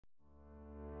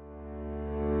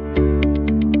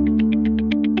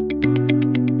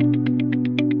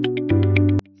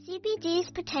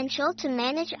potential to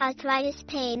manage arthritis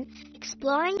pain,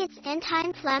 exploring its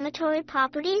anti-inflammatory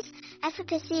properties,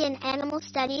 efficacy in animal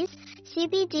studies.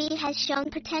 CBD has shown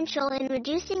potential in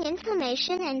reducing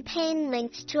inflammation and pain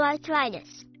linked to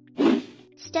arthritis.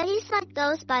 Studies like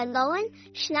those by Lowen,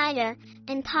 Schneider,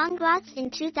 and Pongratz in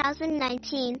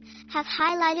 2019 have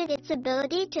highlighted its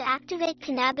ability to activate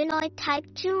cannabinoid type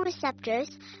 2 receptors,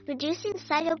 reducing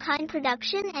cytokine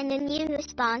production and immune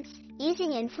response,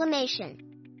 easing inflammation.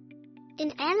 In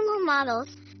animal models,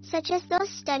 such as those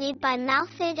studied by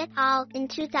Malfait et al. In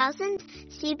 2000,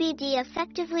 CBD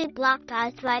effectively blocked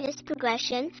arthritis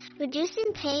progression,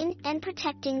 reducing pain and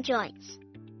protecting joints.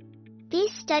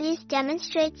 These studies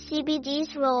demonstrate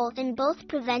CBD's role in both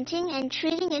preventing and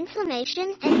treating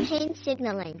inflammation and pain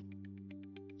signaling.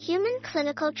 Human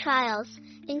clinical trials,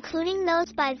 including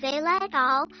those by Vela et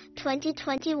al.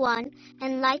 2021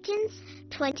 and Likens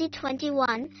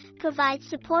 2021, provide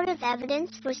supportive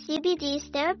evidence for CBD's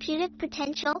therapeutic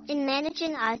potential in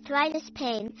managing arthritis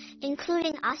pain,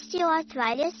 including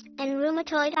osteoarthritis and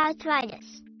rheumatoid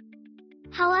arthritis.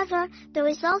 However, the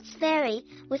results vary,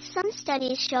 with some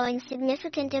studies showing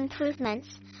significant improvements,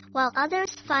 while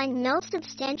others find no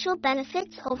substantial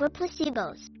benefits over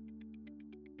placebos.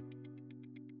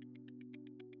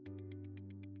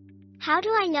 How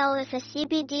do I know if a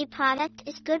CBD product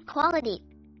is good quality?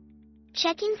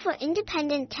 Checking for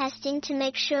independent testing to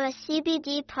make sure a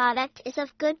CBD product is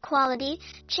of good quality.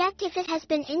 Check if it has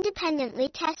been independently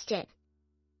tested.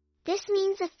 This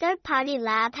means a third-party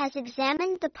lab has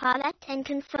examined the product and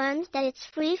confirmed that it's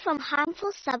free from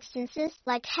harmful substances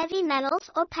like heavy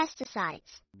metals or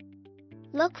pesticides.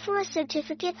 Look for a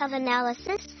certificate of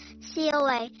analysis,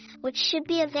 COA, which should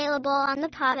be available on the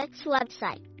product's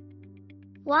website.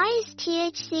 Why is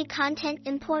THC content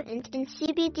important in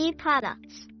CBD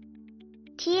products?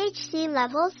 THC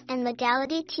levels and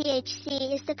legality.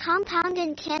 THC is the compound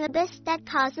in cannabis that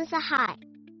causes a high.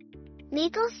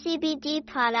 Legal CBD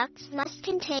products must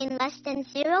contain less than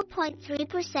 0.3%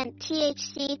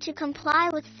 THC to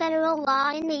comply with federal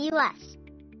law in the U.S.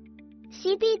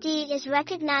 CBD is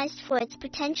recognized for its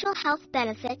potential health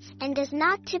benefits and does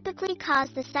not typically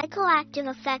cause the psychoactive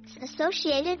effects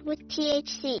associated with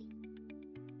THC.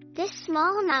 This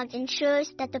small amount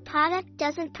ensures that the product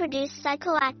doesn't produce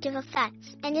psychoactive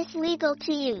effects and is legal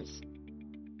to use.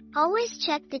 Always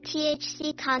check the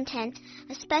THC content,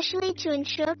 especially to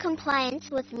ensure compliance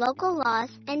with local laws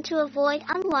and to avoid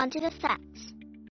unwanted effects.